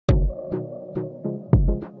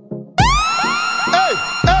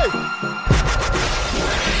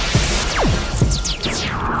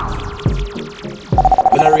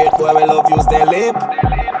lip.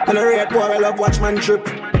 And the rate boy, I love watch man trip.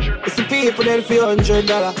 It's the people then for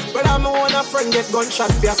 $100. But I'm on a friend get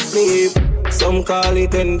gunshot for a slave. Some call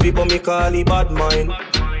it envy, but me call it bad mind.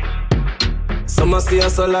 Some a say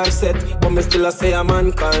us a life set, but me still a say a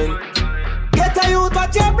mankind. Get a youth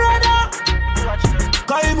watch your brother.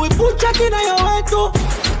 Cause him we put check in your way too.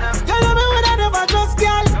 You know me when I never trust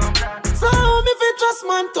girl. So me fi trust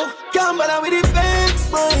man too. Can't bother with the fake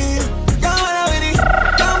smile. Can't bother with it.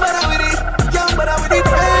 Can't bother with it. Can't bother with the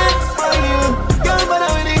fake smile. Can't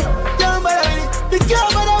bother with it. Can't bother with it. We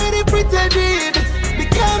can't bother with the pretending. We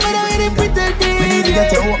can't bother with the pretending. We need to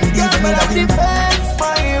get your open deep and with the fake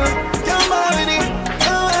smile. Can't bother with it.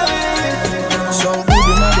 Can't bother with it. So good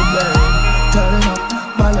in the bed. Turn up,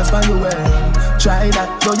 balance by your way. Try that,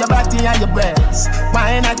 show your body and your breasts.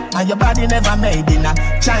 Why not? And your body never made in a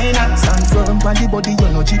China. Stand firm on the body, you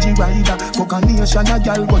know Gigi rider. Fuck a nation, a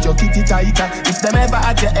girl, but your kitty tighter. If them ever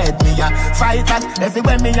at your head, me a fight back.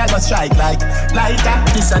 Everywhere me a go strike like lighter.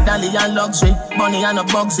 This a dolly and luxury, money and a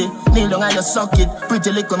bugsy. Kneel down and you suck it, pretty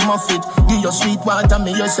little muffet. Give your sweet water,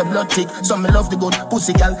 me use a blood tick. So me love the good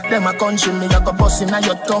pussy girl, them a country. Me a go bust in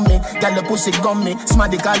your tummy. Girl, your pussy gummy,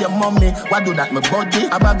 smarty call your mommy. Why do that, my body?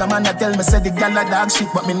 A bag of man a tell me, say the girl a dog shit,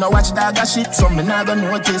 but me no watch dog a shit, so me not gonna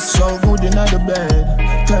notice. So good in the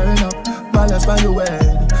bed, turn up, balance by your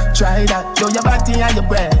head. Try that, show your body and your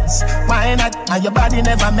breasts. Why not? And your body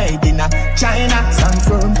never made in a China. Stand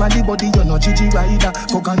firm on the body, you know Gigi rider.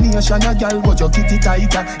 Fuck a nation, a girl, but your kitty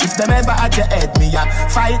tighter. If them ever at your head, me a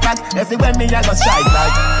fight back. Everywhere me a go strike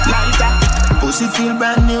like lighter. Pussy feel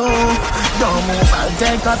brand new. Don't move, I'll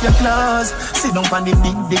take off your clothes. Sit down on the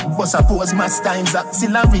big boss, I pose. Mass times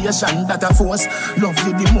acceleration that I force. Love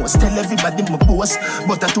you the most, tell everybody my boss.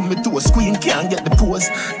 But I to me toes, queen can't get the pose.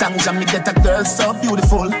 Thanks me get a girl so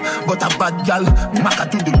beautiful. But a bad girl, maca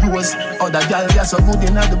to the rose. Other girl, you're so good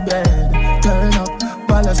in the bed. Turn up,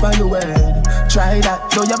 balance by your head. Try that,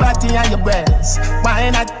 show your body and your breasts. Why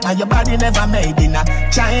not? And your body never made in a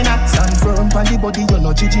China. Stand firm on the body, you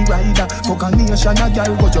know Gigi rider. Fuck a nation, a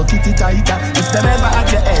girl, but your kitty tighter. If them ever at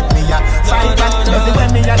your head, me a fight back. Everywhere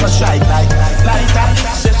me a go strike like that.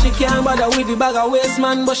 Said she can't bother with the bag of waste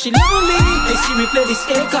man, but she lonely. They see me play this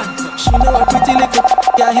acon. She know a pretty little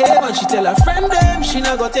ya have, and she tell her friend them she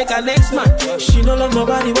not go take her next man. She no love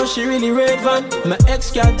nobody, but she really rate van. My ex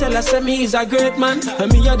can't tell her say me is a great man, and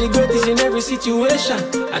me are the greatest in every situation.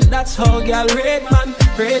 And that's how girl rate man,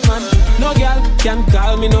 rate man. No girl can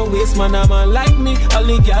call me no waste man. A man like me,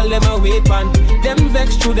 only girl them a wait man. Them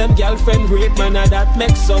vex through them girlfriend rate man, and that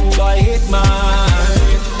makes some boy hate man.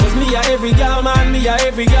 Cause me a every girl man, me a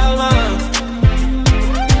every girl man.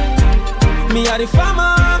 Me a the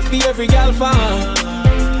farmer, be every girl fan.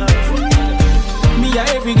 Me a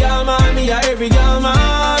every girl man, me a every girl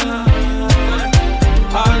man.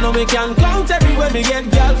 I know me can count everywhere me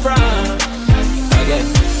get girl from. Again.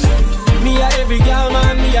 Me a every girl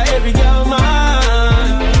man, me a every girl man.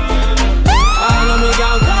 I know me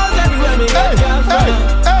can count everywhere me get girl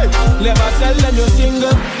from. Never tell them you're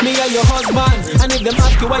single, me and your husband. And if them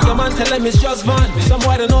ask you why your man, tell them it's just fun. Some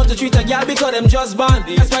boy don't know how to treat a girl because them just born.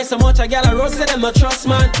 That's why so much a girl a roast to them a trust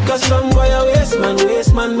man. Cause some boy a waste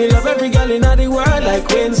man. Me love every girl in the world like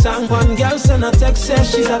Queen sang. One girl send a text says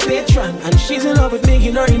she's a patron, and she's in love with me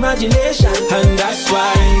in her imagination. And that's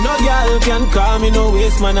why no girl can call me no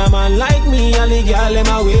waste man. A man like me, only girl them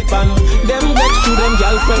a wait man. Them vex to them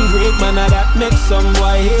girlfriend great man, and that makes some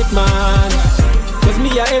boy hate man. Cause me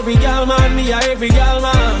a every girl man, me a every girl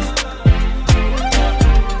man.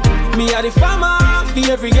 Me a the farmer, be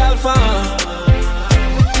every girl fan.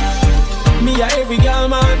 Me a every girl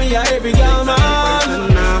man, me a every girl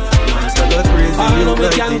man. I know me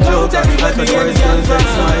can count everybody, me every girl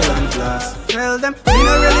fan. Tell them, we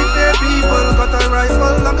not really fair people. Got a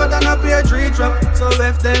rifle longer than a pear tree trunk. So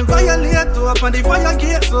if them violate to up on the fire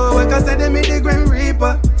gate, so we can send them in the Grim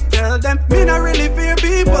Reaper. Tell them, me not really fear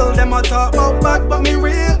people. Them a talk about bad, but me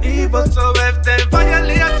real evil. So if them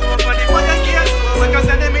violate to up on the fire gate, so we can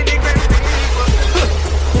send them in the Grim Reaper.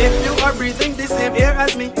 If you are breathing the same air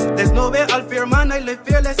as me, there's no way I'll fear, man, I live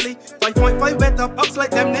fearlessly. 5.5 wet up, ups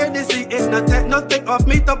like them near the sea. It's not take nothing off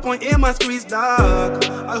me to point aim and squeeze dog.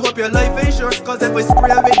 I hope your life ain't short, cause if I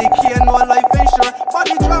spray with the key, no life ain't short.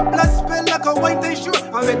 Body drop, blood spill like a white ain't sure.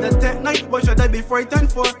 I'm with the tech night, what should I be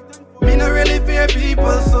frightened for? Me not really fear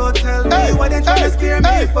people, so tell me why they tryna scare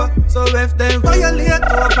me for. So if them violate,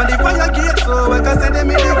 open the fire gate, so I can send them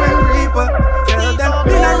in the Grim Reaper. Tell them,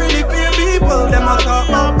 me not really fear people, them a talk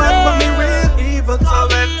about bad, but me real evil. So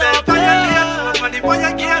if them violate, open the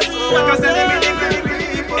fire gate, so I can send them in the Grim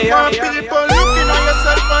Reaper. Hey, people looking at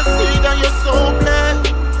yourself and see that you're so blessed.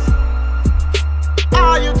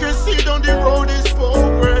 All you can see down the road is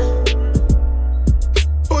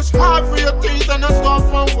hard for your things and not start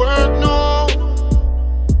from work, no.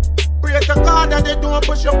 Pray to God that they don't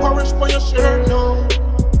push your porridge for your shirt, no.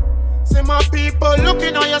 See my people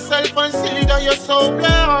looking at yourself and see that you're so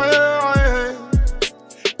blessed.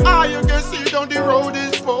 All you can see down the road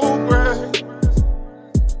is progress.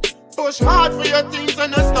 Push hard for your things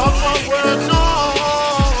and not stop from work, no.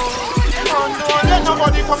 No, let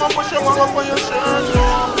nobody come and push your work up for your shirt, no.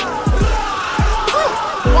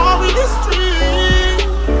 War in the street,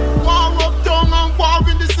 war up down and war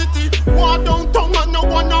in the city. War downtown and no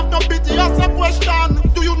one have no pity. Ask a question,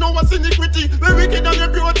 do you know what's iniquity? The wicked and the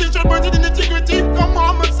pure teacher burnt in integrity. Come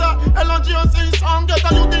on, man, sir, LNG and say song. Get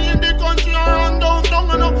a youth in the country and run down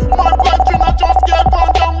and up. My country not just get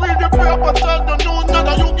gone down. Read the paper, tell the news, not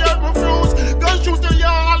that you get refused. Gun shoot the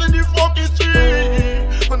yard all in the fucking street.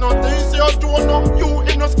 And all things you don't know, you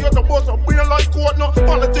in the skate the bus and wear like court, no.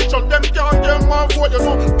 Politicians, them can't get my vote, you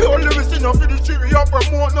know. Pure lyrics enough for the street, you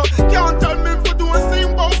promote, no. Can't tell me for doing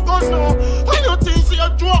same about gun, no. And you think you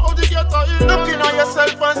draw out the ghetto in. Looking at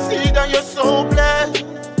yourself and see that you're so blessed.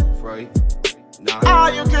 Right. All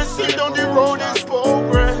you can see down the road is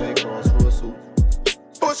progress.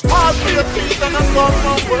 Push hard for your feet and a stop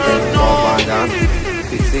from work, no.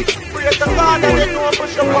 Pray to God that they don't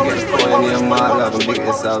push your porridge for your love and big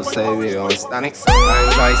yourself, say we on standing.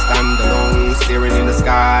 Sometimes I stand alone, staring in the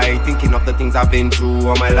sky, thinking of the things I've been through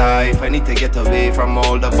all my life. I need to get away from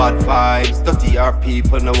all the bad vibes. Dirty heart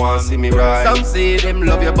people no want see me rise. Some say them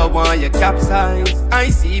love you but want you capsize. I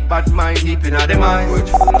see bad mind deep in their minds.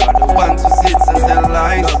 Words full of the ones who sits and tell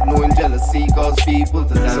lies. Not knowing jealousy cause people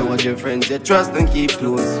to die. So what your friends you trust and keep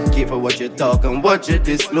close. Keep for what you talk and what you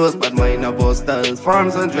disclose. But mine about styles,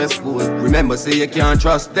 farms and dress code. Remember say you can't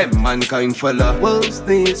trust them mankind full of wolves,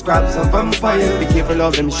 snakes, scraps and vampires. Be careful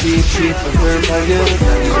of them sheep for vampires.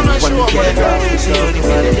 One care of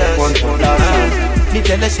yourself, one for last. Me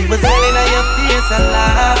tell her she was smiling at your face and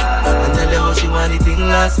laugh. And tell her how she want the thing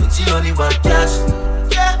last, but she only want cash.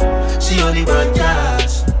 She only want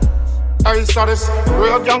cash. I saw this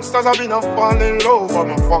real youngsters have been a fall in love.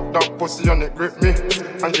 I'm a fucked up pussy and it grip me.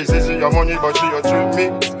 And she says she have money but she a treat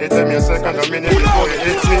me. It take me a second, a minute before it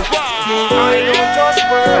hits me. I don't just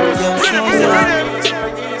work.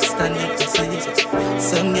 Stand up to say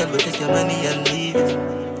some girl will take your money and leave it.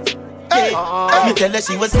 Me tell her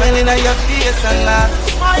she was smiling at your face and laugh.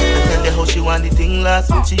 I tell her how she want the thing last,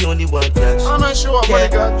 but she only want cash. I'm not sure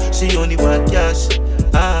about God. She only want cash.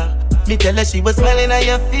 Me tell her she was smiling at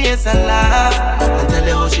your face and laugh. I tell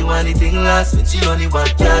her how she want the thing last, but she only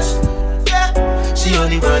want cash. She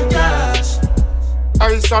only want cash.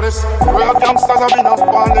 I saw this real youngsters have been a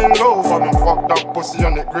fall in love. I'm a fucked up pussy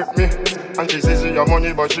and it grip me. And she says she have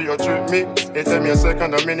money but she a treat me. It take me a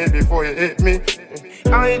second, a minute before it hit me.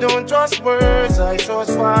 I don't trust words, I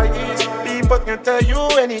trust vibes. People can tell you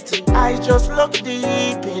anything. I just look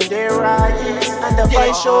deep in their eyes, and the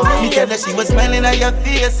voice show me. Me tell her she was smiling at your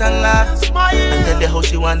face and laugh. And tell her how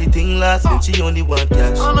she want the thing last, but she only want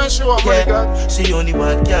cash. I'm not sure about God. She only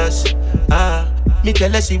want cash. Me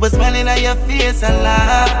tell her she was smiling at your face and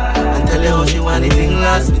laugh. And tell her how she want the thing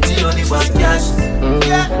last, but she only want cash.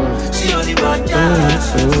 She only want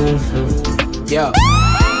cash. Yo.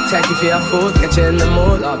 Take you for your food, get you in the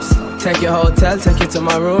mood. Take your hotel, take you to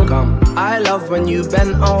my room. I love when you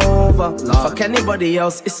bend over. Fuck anybody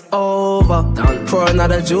else, it's over. Pour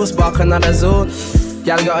another juice, bark another zoo.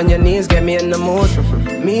 Y'all get on your knees, get me in the mood.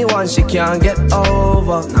 Me once she can't get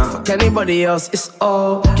over. Fuck anybody else, it's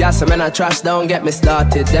over. Y'all say man I trash, don't get me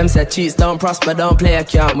started. Them say cheats don't prosper, don't play, I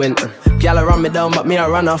can't win. Y'all run me down, but me I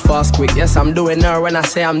run off fast quick. Yes, I'm doing her when I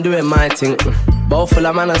say I'm doing my thing. Both full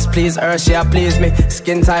of manners, please her, she a please me.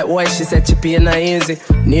 Skin tight white, she said chippy and not easy.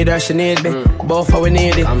 Need her, she need me. Both how we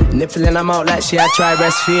need it. Nipple in her mouth like she a try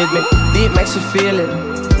breastfeed me. Deep makes you feel it.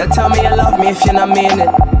 Now tell me you love me if you not mean it.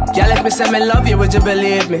 Girl, if me say me love you, would you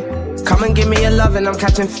believe me? Come and give me your loving, I'm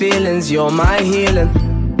catching feelings. You're my healing.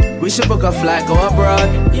 We should book a flight, go abroad.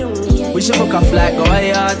 We should book a flight, go a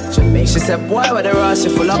yard. She said, boy, what the rush, you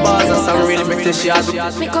full of bars and some really British yard.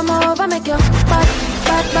 Me come over, make your bad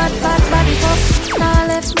body go. Now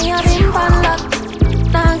left me a been pan lock.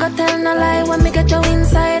 Now go tell no lie when me get you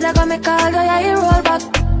inside. I go make all the eye roll back.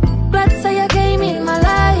 Glad say you came in my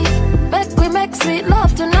life. Back we make sweet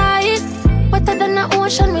love tonight. Wetter than the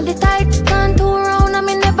ocean with the tide. Can't turn around and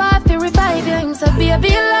me never have to revive you. Him say baby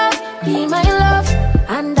love, be my love.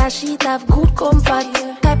 And that she'd have good comfort.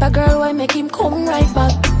 Type of girl why make him come right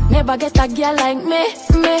back. Never get a girl like me.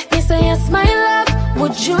 Me say yes my love.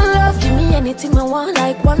 Would you love? Give me anything I want,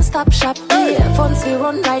 like one-stop shop. Yeah, funds we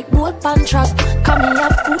run like boat pan track. Come me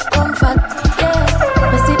have good comfort. Yeah,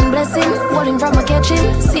 blessing, blessing, holy him from a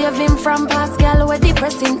catching. Save him from past gal with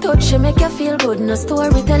depressing touch. You make you feel good, no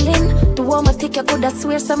storytelling. To warm a tick, you coulda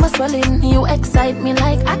swear some swelling. You excite me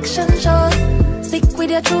like action shows. Stick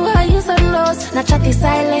with your true highs and lows. Not chatty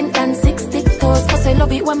silent and 6 stick toes. Cause I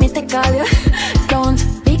love it when me take all you. Don't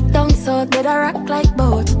big down so get a rock like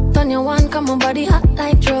boat. Turn your one, come on body hot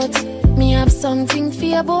like drought. Me have something for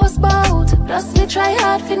your boss bout. Plus me try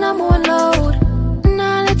hard for no more load.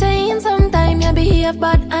 Now let you in sometime you behave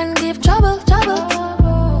bad and give trouble.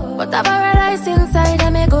 But I've paradise inside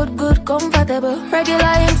and me good, comfortable.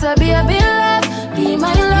 Regular him so be a bit love, be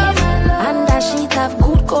my love. And that sheet have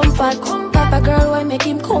good comfort. Papa girl why make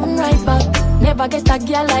him come right back. Never get a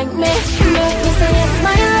girl like me. Make me say yes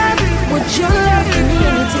my love. Would you love me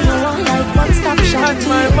anything you want like one stop shop?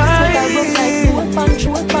 My mind. Punch.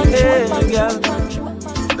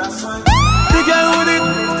 The girl with it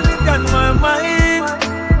got my mind.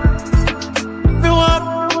 Me want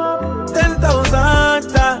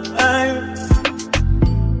 10,000 times.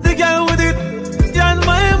 The girl with it got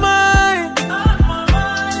my mind.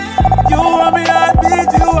 You want me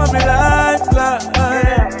heartbeat, you want me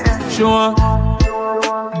lifeline. She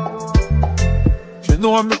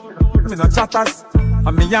know me no chatters.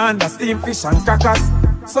 And me under steam fish and crackers.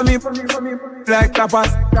 So me like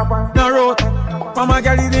tapas. No road. Mama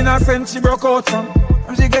girl it innocent, she broke out from.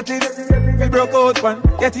 And she get it, we broke out one.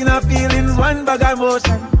 Getting her feelings, one bag of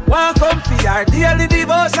emotion. One come for her daily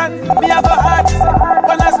devotion. Me have a heart,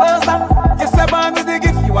 when I slow some. You say born with the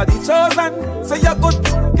gift, you are the chosen. So you're good,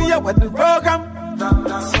 you with the program.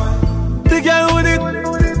 That's why. The girl with it,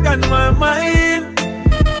 got my mind.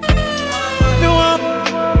 You want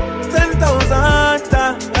 10,000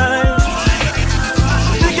 times.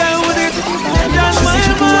 The girl with it, got my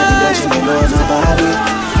mind.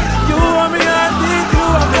 You want me heartbeat, you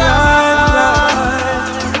want me lifeline.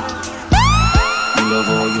 I love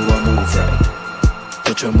how you are move right.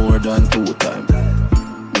 Touch you more than 2 times.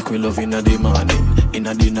 Make we love in the morning. In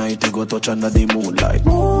the night you go touch under the moonlight.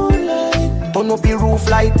 Turn up the roof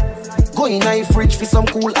light. Go in a fridge for some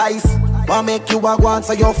cool ice. Wanna make you a go on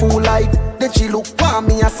so you're full light. Then she look for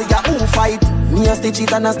me and say ya who fight. Me a stitch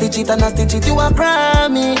it and a stitch it and a stitch it. You a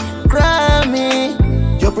Grammy.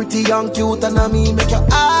 You're pretty young, cute and a me make you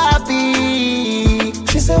happy.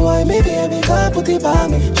 She said why maybe I can't put it by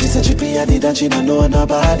me. She said she pay a did and she don't know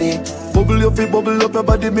nobody. Bubble up your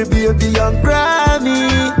body, me baby and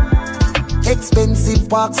Grammy. Expensive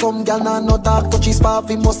park, some gal nah no talk. Touch his spa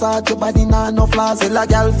fi massage your body nah no flaws. Tell a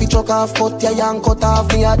gal fi chuck off, cut your young cut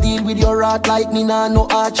off. Me a deal with your rat like me nah no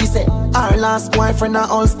art. She say her last boyfriend a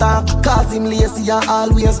all stock. Cause him lazy and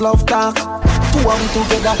always love talk. 2 of we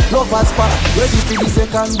together, lovers spark. Ready for the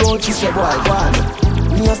second round, she say boy one.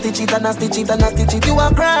 Me a stitch it and a stitch it and a stitch it. You a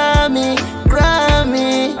Grammy.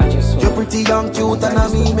 You're pretty young, cute and a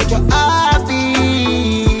me make you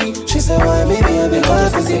happy. She said why maybe I be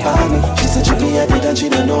glad for the army. She said she be a did and she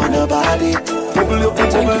don't know nobody. Bubble up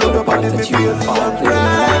your body, me feel the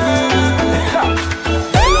Grammy.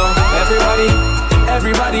 Hello,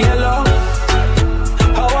 everybody, hello.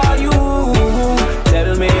 How are you?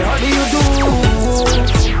 Tell me, how do you do?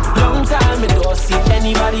 Long time I don't see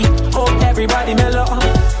anybody. Hope everybody mellow.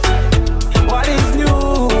 What is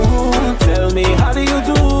new? Tell me, how do you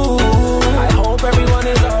do? I hope everyone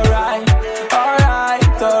is alright.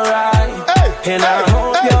 And I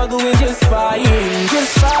hope you're doing just fine. To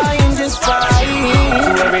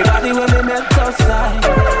everybody when they met outside,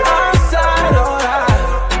 alright.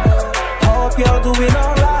 Hope you're doing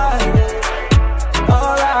alright.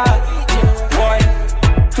 Boy,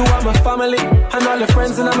 to all my family and all the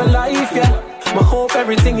friends in my life, yeah. I hope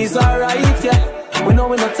everything is alright, yeah. We know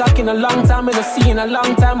we're not talking a long time, and I see in a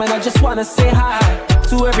long time, and I just wanna say hi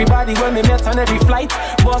to everybody when we met on every flight,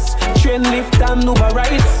 bus, train, lift, and Uber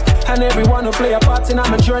rides. And everyone who play a part in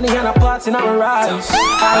my journey and a part in my rise. I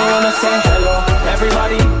wanna say hello,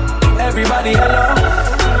 everybody, hello.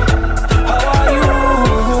 How are you?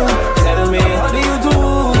 Tell me, how do you do?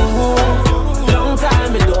 Long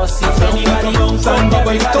time I don't see anybody.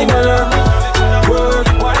 Everybody mellow. Work,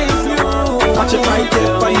 what is new? Watch it right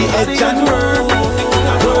there by the edge and work.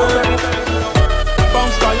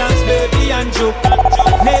 Bounce balance, baby, and joke.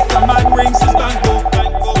 Make a man rings his bank book.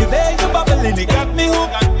 The way you bubbling, it got me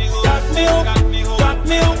hooked.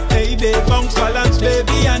 Baby, bounce balance,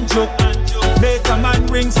 baby, and joke. Make a man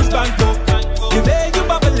rings his bank book. The way you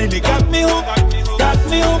bubbling, it got me hooked.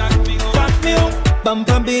 Bump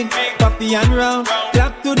and beat, coffee and round.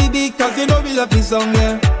 Clap to the beat, cause you know we love this song,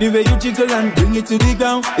 yeah. The way you jiggle and bring it to the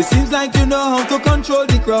ground. It seems like you know how to control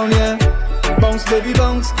the crown, yeah. Bounce, baby,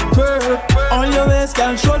 bounce, twerk. On your waist,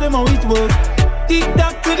 can show them how it works.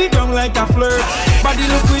 tick-tock to the ground like a flirt. Body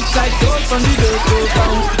look rich like gold from the dirt. Go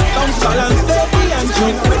bounce balance, steady and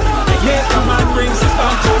drink. Yeah, come on, bring some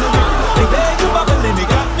back to the ring. The way you bubbling, me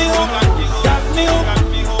got me up, got me up,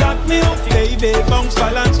 got me up. Baby, bounce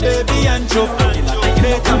balance, baby and choke.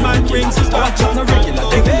 Yeah, come on, bring some back to the regular.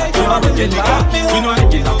 The way you bubbling, me got me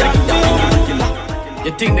up, got me up.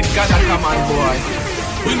 You think the God that come on, boy?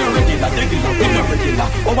 We no regular, we no regular.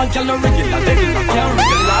 Oh, one girl no regular, can't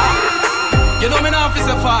regular. You know me now if it's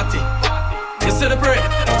a party. You see the break.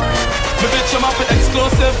 Me bitch I'm up with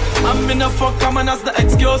exclusive. I'm in a fuck common as the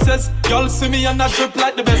excuses. Y'all see me and I drip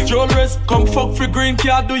like the best jewelries. Come fuck free green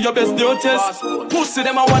card, do your best duties. Pussy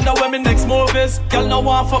them I wonder where my next move is. Y'all know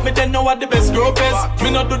want fuck me, then know what the best group is.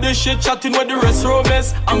 Me not do this shit chatting where the rest room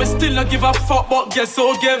is. And me still not give a fuck, but guess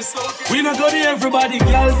who gives? We not go to everybody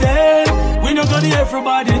girl then. We not go to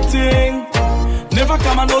everybody thing. Never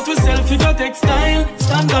come and out with selfie, got textile.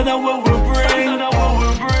 Standard of what we bring.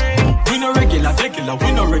 We no regular,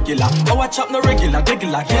 we no regular. Our chop no regular, can't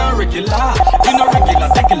regular. We no regular,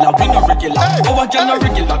 we no regular. Our girl no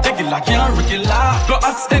regular, can't regular. Go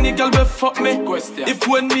ask any girl will fuck me. If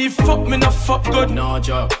when me fuck me, no fuck good. No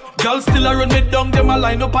job. Girl still a run me down, them a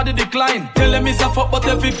line up at the decline. Tell them it's a fuck, but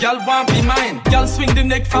every girl want be mine. Girl swing the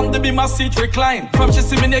neck from the be my seat recline. From she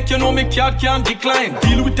see me neck, you know me can't decline.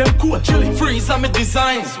 Deal with them cool, chilly, freeze on me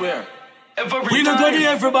design. Swear. We no go to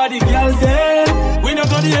everybody girl then. We no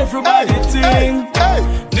go to everybody thing.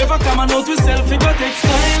 Never come and out with selfie, but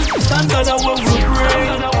textile. Standard of what we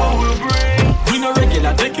bring. We no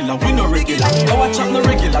regular, we no regular. Our chop no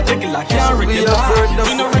regular, can't regular.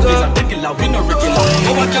 We no regular, we no regular.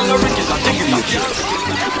 Our girl no regular, can't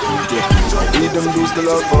Lead them lose the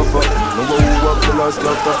love for fuck. No go who up the last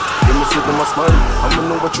laughter. Let me see them a smile. I'ma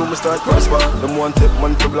know what you me start prosper. Them one take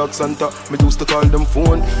man to block Santa. Me used to call them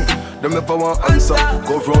phone. Them never want answer.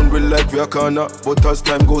 Go round real like we a corner. But as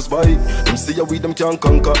time goes by, them see ya we them can't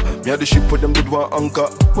conquer. Me a the ship with them did one anchor.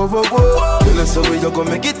 Whoa, whoa, whoa. Tell us the way you gonna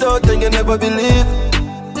make it out and you never believe.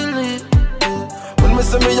 When me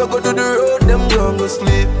say me you go to the road, them gonna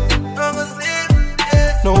sleep.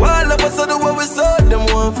 No all of us are the way we saw them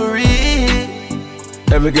one for real.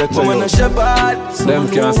 Ever get to you, them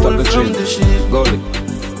can't stop the cheat. Golly.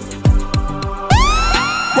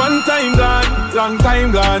 One time gone, long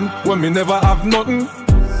time gone, when me never have nothing.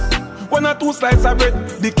 One or two slices of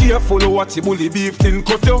bread, be careful of what you bully beef tin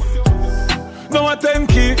cut you. Now a 10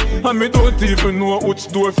 key, and me don't even know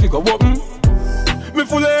which door figure open. Me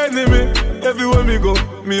full of enemy, everywhere me go,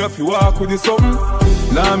 me have to walk with the something.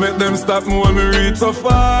 Now make them stop me when me reach so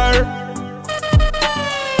far.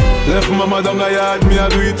 Left mama down the yard, me a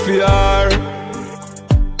do it for her.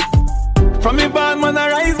 From me born, man I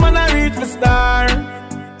rise, man I reach the star.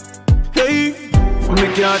 Hey, from me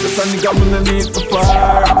can't just a nigga, man I need to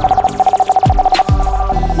far.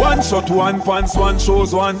 One shot, one pants, one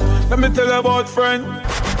shows one. Let me tell you about friend.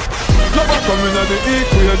 Never coming at the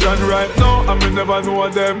equation right now, and me never know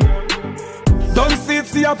them. Don't see it,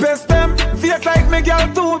 see I pest them. Fake like me girl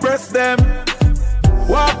to breast them.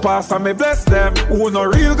 Walk past and me bless them. Who no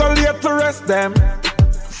real girl late to rest them.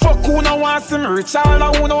 Fuck who no want see me rich.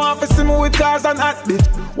 All who no want to see me with cars and hot bitch.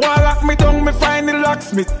 Wall lock me down, me find the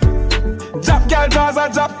locksmith. Jab girl draws a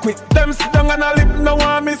jab quick. Them sit down and a lip, no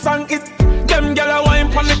want me sang it. Them girl a wine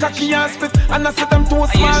pon the cocky and spit. And I see them too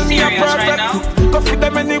small, me a perfect. Go feed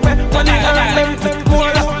them anywhere, when they earn them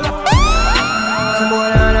more. Some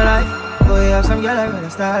boy on a life. Boy, have some girl I rather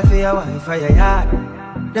start for your wife or your yard.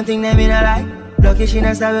 Them think them in a lie. Lucky she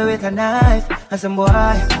not stab with a knife. And some boy,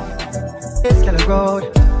 it's kind of road.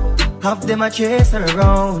 Half them a chase her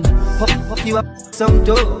around. Hook you up some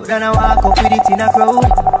dude and I walk up with it in a crowd.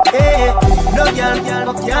 Hey, no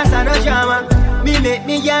girl, can't stand no drama. Me make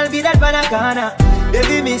me girl be that banana.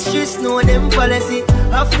 Baby mistress know them policy.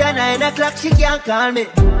 After 9 o'clock she can't call me.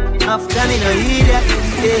 After me no hear that,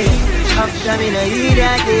 yeah. After me no hear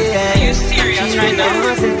that, yeah. Are you serious right now?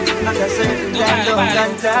 After certain time don't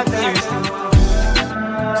contact her.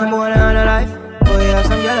 Someone on a life. Boy, have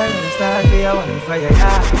some girl I start for your wife or your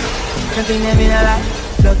yard. Something them in a life.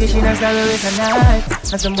 Lucky she not stab with a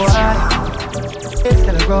knife. And some boy, it's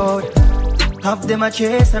kind of road. Half them a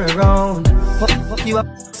chase her around. Hook you up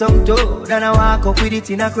some dude and I walk up with it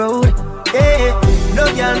in a crowd. Hey, no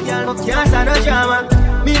girl, can't stand no drama.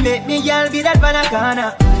 Me make me girl be that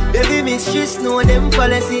banana. Baby mistress know them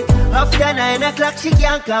policy. After 9 o'clock she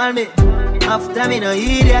can't call me. After me no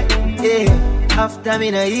hear that, yeah. After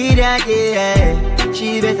me no hear that, yeah.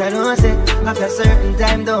 She better know say after certain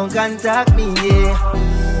time don't contact me, yeah.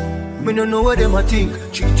 Me no know what them a think.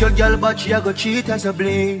 Treat your girl but she a go cheat as a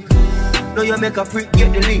blink. Now you make a prick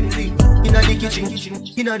get the link. Inna the kitchen,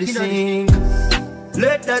 inna the sink.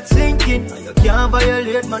 Let that sink in. You can't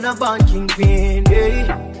violate, man, a banking pain,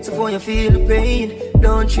 yeah. So when you feel the pain,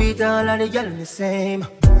 don't treat all of the girl the same.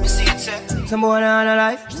 You see it, sir? Some boy on a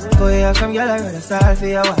life. Boy, you have some girl I rather start for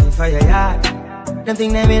your wife or your yard. Them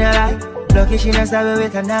think they mean a life. Lucky she not stab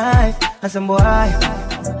with a knife. And some boy,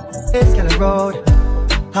 it's kind of road.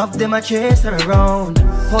 Half them a chase her around.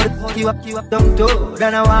 Hold you up, down to.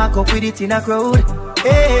 Then I walk up with it in a crowd.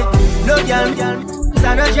 Hey, no girl, it's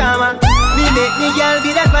no drama. Me make me girl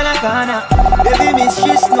be that man a corner. Baby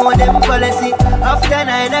mistress know them policy. After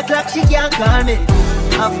 9 o'clock she can't call me.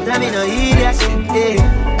 After me no hear that shit, hey.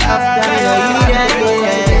 After me no hear that,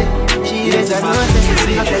 yeah. She is a no sense.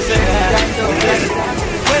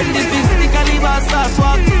 When the physical liver starts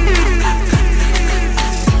walk,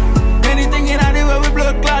 anything in the way we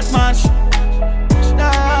blood clot match.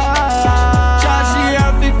 Charge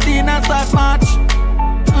here 15 and start match.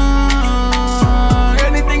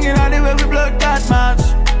 Anything in the way we blood clot match.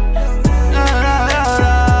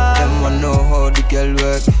 Them wanna know how the girl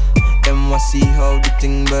work. Them wanna see how the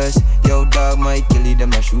thing burst. Yo dog, my killie,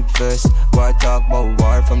 them a shoot first. War talk about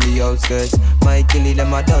war from the outskirts. My killie,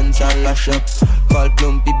 them a dance and lash up. Call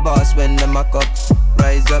Plumpy boss when them a cup.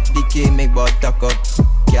 Rise up the key, make butt tuck up.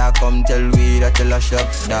 Can't come tell we that you lash up,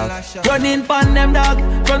 dog. Running pon them dog,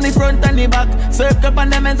 from the front and the back. Circle on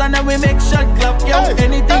them ends and then we make shot clap. Yo,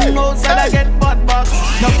 anything outside I get butt box.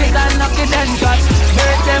 Knock it and cut.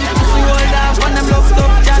 Break them pussy hold off on them love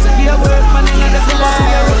stuff. Just be a work man in the floor.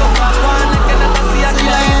 Be a rock up one like a see a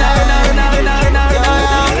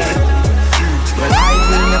Well, I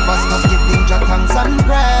will never stop giving Jah thanks and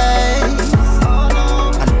praise.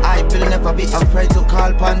 And I will never be afraid to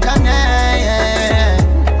call upon Jah name.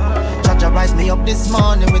 Jah rise me up this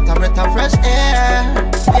morning with a breath of fresh air.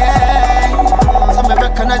 Yeah. So me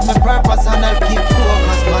recognize my purpose and I'll keep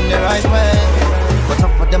focused on the right way. But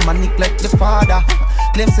not for them I neglect the father.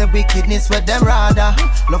 Claim say wickedness where them rather.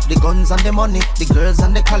 Love the guns and the money, the girls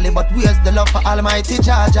and the collie. But where's the love for Almighty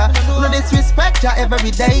Jaja? No disrespect ya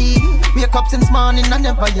every day. Wake up since morning and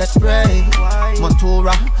never yet pray.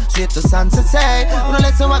 Montura, straight to sunset say. No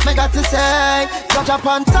listen what me got to say. Judge up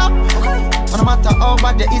on top. No matter how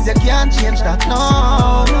bad it is, you can't change that,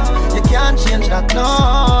 no. You can't change that,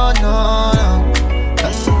 no, no,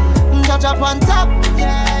 no. Judge up on top.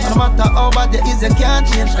 No matter how bad it is, you can't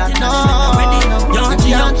change that, no. Yo,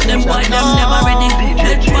 G-Up, them boy, them never ready.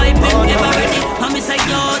 Dead pipe, never ready. And me say,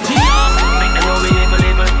 yo, G-Up, make them know we evil.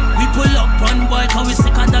 We pull up one boy, cause we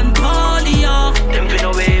sicker than Polly, them fi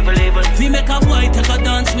know we evil. We make a boy take a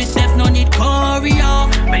dance with death, no need choreo.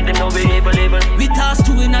 Make them know we evil. We toss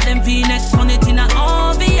two in a them V-neck, turn it in a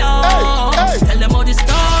OVO. Tell them how the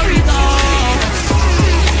story goes.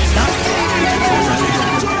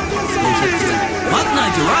 What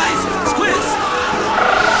night you rise? Squeeze.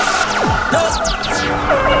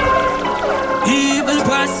 Evil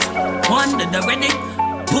press, one that they ready.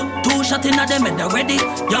 Put 2 shots in a them and they ready.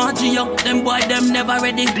 Yo, G-Up, them boy, them never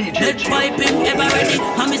ready. Dead piping, ever ready.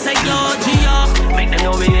 And me say, yo, G-Up, make them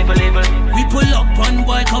know we evil. We pull up one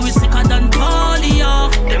boy, cause we sicker than Polly,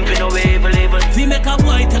 them fi know we evil. We make a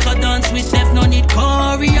boy take a dance with death, no need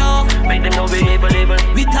choreo. Make them know we evil.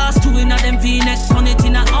 We toss 2 in a them V-neck, turn it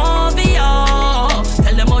in a OVO.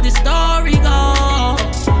 Tell them how the story goes.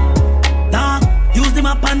 Dog, use them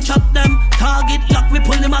up and chop them. Target lock, we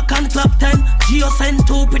pull them a can clap 10. Geo send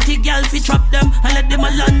 2 pretty girls, we trap them. And let them a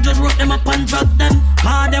land, just rock them up and drop them.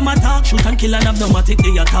 Call them a talk, shoot and kill and have no matic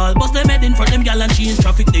they at all. Bust them head in for them gal and she in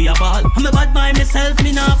traffic they a ball. I'm a bad by myself,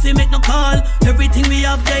 me nah fi make no call. Everything we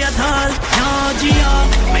have they at all. Yo, Geo,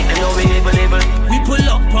 make them know we evil. We pull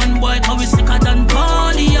up one boy, cause we sicker than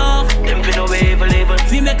Polly, them fi know we evil.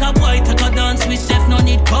 We make a boy take a dance with death, no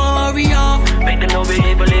need choreo. Make them know we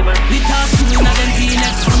evil. We talk to in a them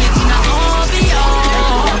V-neck, from it in a OVO.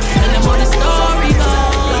 Tell them how the story goes.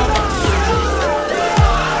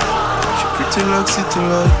 Pretty like city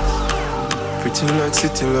lights, pretty like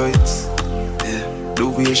city lights. Yeah, the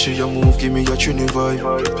way she a move, give me a trini vibe.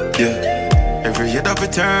 Yeah, every year that we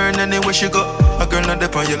turn, anywhere she go, a girl not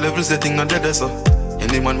dep on your level, setting on dead so.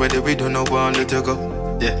 Any man where they we don't know one let her go.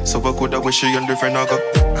 Yeah, so I coulda wish she on different I go.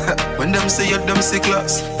 When them say you them see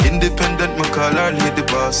class, independent, me call her lady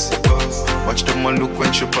boss. Watch them and look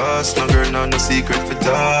when she pass. No girl, no secret for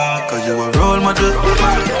talk. Cause you a role model.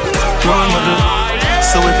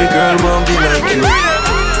 So every girl won't be like you.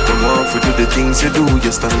 Them want to do the things you do.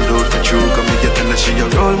 You stand out for true. Come and get tell her she a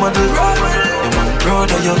role model. Them want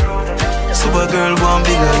proud of you. So a girl won't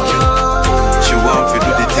be like you. She want to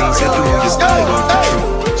do the things you do. You stand out for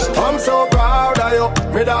true. I'm so proud of you,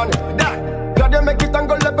 me done. Glad you make it and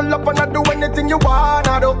go level up and I do anything you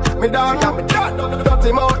wanna do. Me done, me done. shut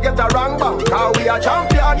him out, get a wrong bang. Cause we are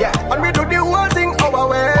champion, yeah. And we do the whole thing our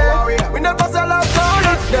way. We never sell out all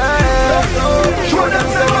it there. Show them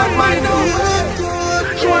say what mine do.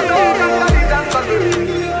 Show them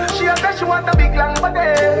she said she want a big long body.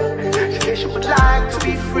 She said she would like to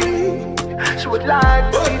be free. She would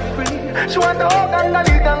like to be free. She want a hug and a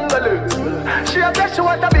little. She said she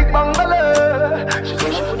want a big bungalow. She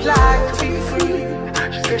said she would like to be free.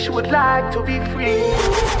 She said she would like to be free.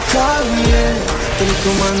 Call me, yeah. Tell the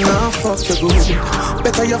woman now fuck you good.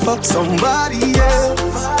 Better you fuck somebody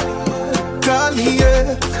else. Call me,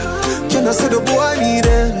 yeah. Can I say the boy need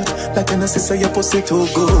it? Like can I say your pussy too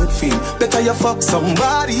good feel? Better you fuck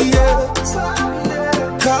somebody else.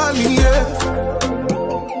 Call me, yeah.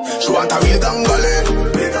 She want a real gangale.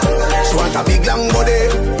 She want a big long body.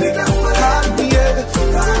 Call me, yeah.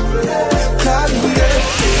 Call me, yeah.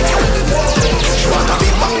 She want a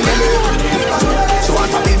big bang belly. She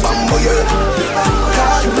want a big bamboo, yeah.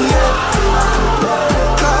 Call me, yeah.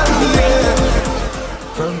 Call me, yeah.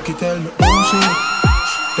 Frankie tell me, oh shit,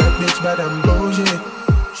 that bitch bad and bullshit.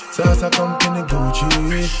 Salsa company Gucci.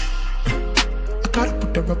 Gotta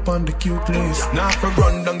put her up on the cute list. Now for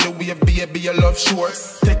run down the way, baby, your love short.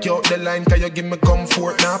 Take you out the line, cause you give me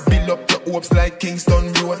comfort. Now build up your hopes like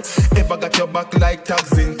Kingston Road. Ever got your back like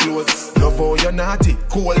tags in clothes. Love how you're naughty,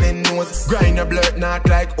 cool in nose. Grind your blood, not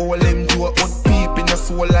like all them do. Put peep in your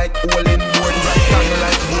soul like all in board. Right down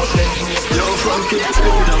like both them. Yo, Frankie,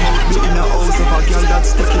 split in a mouth, beat in a house of a girl that's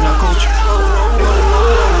stuck in a couch.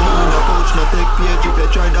 In a couch, no take page. If you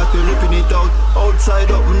try that, you're ripping it out.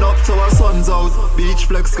 Outside, open up so our sun's out. Beach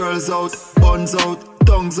flex girls out, buns out,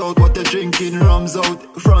 tongues out, what they drinking, rums out.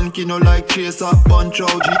 Frankie no like chase up, punch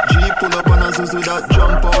out. G pull up on a Zuzu that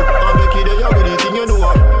jump out. I'm Becky there, you with anything you know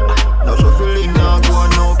what. Now show feeling now, go on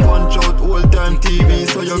now, punch out. Whole time TV,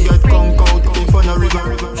 so you get conk out. If on a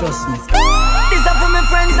river, trust me. This up for my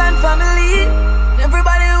friends and family.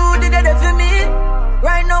 Everybody who did it for me.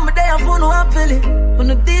 Right now, my day I'm phone happily.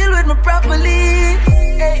 Wanna deal with me properly.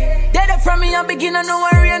 Hey. Dead from me, I begin to know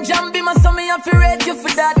a range and be my son, me, I feel ready you for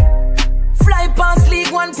that. Fly past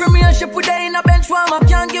League One Premiership with in a bench warm up,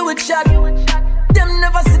 can't get with shot. Them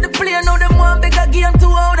never see the player, now them want bigger game to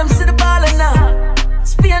how them see the ball now.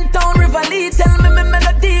 Spain Town, River Lee, tell me my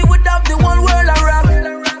melody would have the whole world a rap.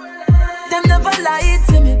 Them never lie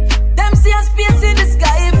to me. Them see a space in the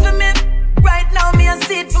sky for me. Right now, me I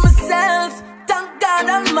see it for myself. Thank God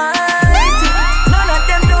Almighty. None of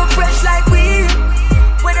them do fresh like we.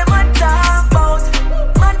 Where them a talk about.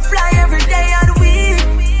 Man fly every day of the week.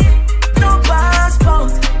 No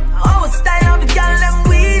passport. Our style of the girl them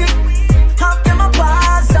weak. Half them a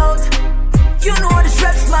pass out. You know the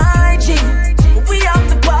straps my G. We have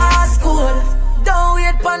to pass school. Don't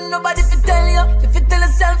wait for nobody to tell you. If you tell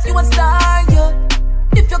yourself you a star, you.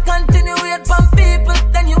 If you continue wait for people,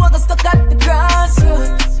 then you are stuck at the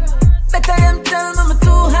crossroads. Better them tell me I'm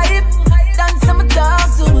too hype. Dance I'm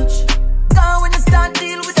talk too much. Cause when you start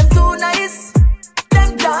deal with them too nice,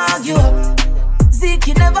 then dog you up. Zeke,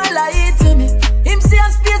 you never lie to me. Him see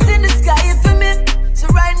a space in the sky for me. So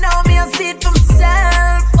right now me I see it for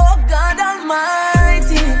myself. Oh God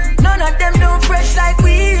Almighty. None of them do fresh like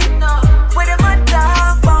we. Where them a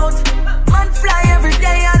talk about. Man fly every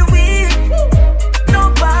day of the week.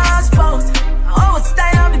 No passport. Our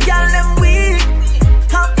style of the girl them weak.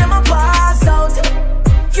 Half them a pass out.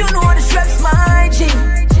 You know the straps my G.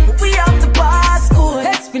 We have to pass school.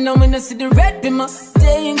 Head spin on when I see the red bimmer.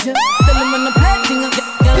 Danger. Tell them I'm not playing.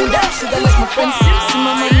 Young that shit, I like my friend Simpson,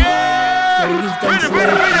 my man.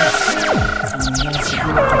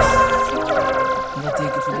 I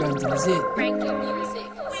take it for granted, is it?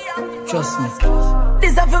 Trust me.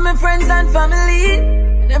 This up for my friends and family.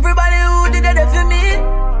 And everybody who did it for me.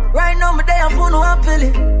 Right now, my day I'm phone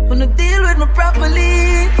happily. Wanna deal with me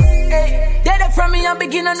properly. Hey. Dead from me, I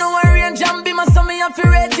begin to know a range and be my son, me, I feel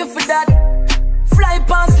ready you for that. Fly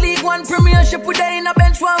past League One Premiership with in a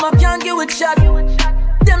bench warm up, can't get with shot.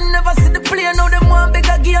 Them never see the player, now them want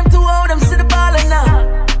bigger game to how them see the ball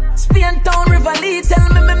now. Spain Town, River Lee, tell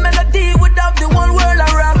me my melody would have the whole world a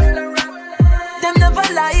rap. Them never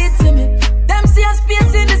lie to me. Them see a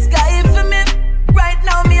space in the sky for me. Right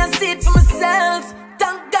now, me I see it for myself.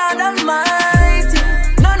 Thank God Almighty.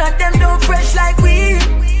 None of them do fresh like we.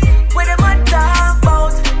 Where them a talk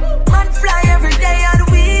about. Man fly every day of the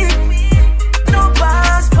week. No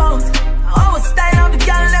passport. Our style of the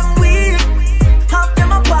girl them weak. Half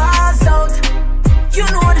them a pass out. You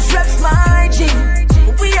know the straps my G.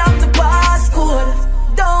 We have to pass school.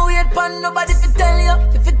 Don't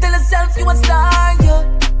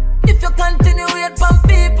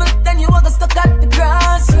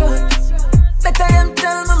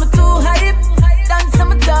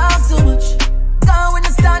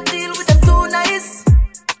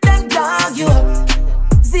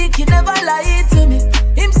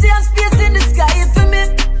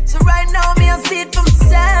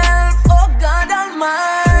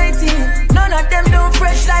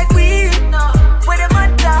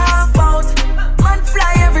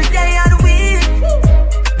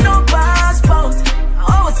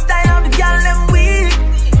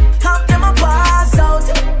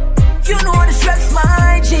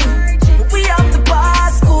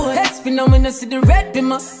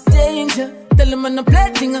them a danger. Tell them I'm a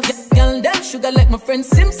play thinger. Girl, them sugar like my friend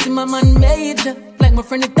Sim, my man Major. Like my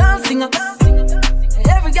friend the dance singer.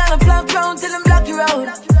 Every girl a flock round till them block you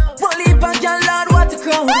out. One leap and girl, Lord, what a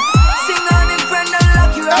crowd. Sing on him friend and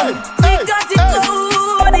lock you out.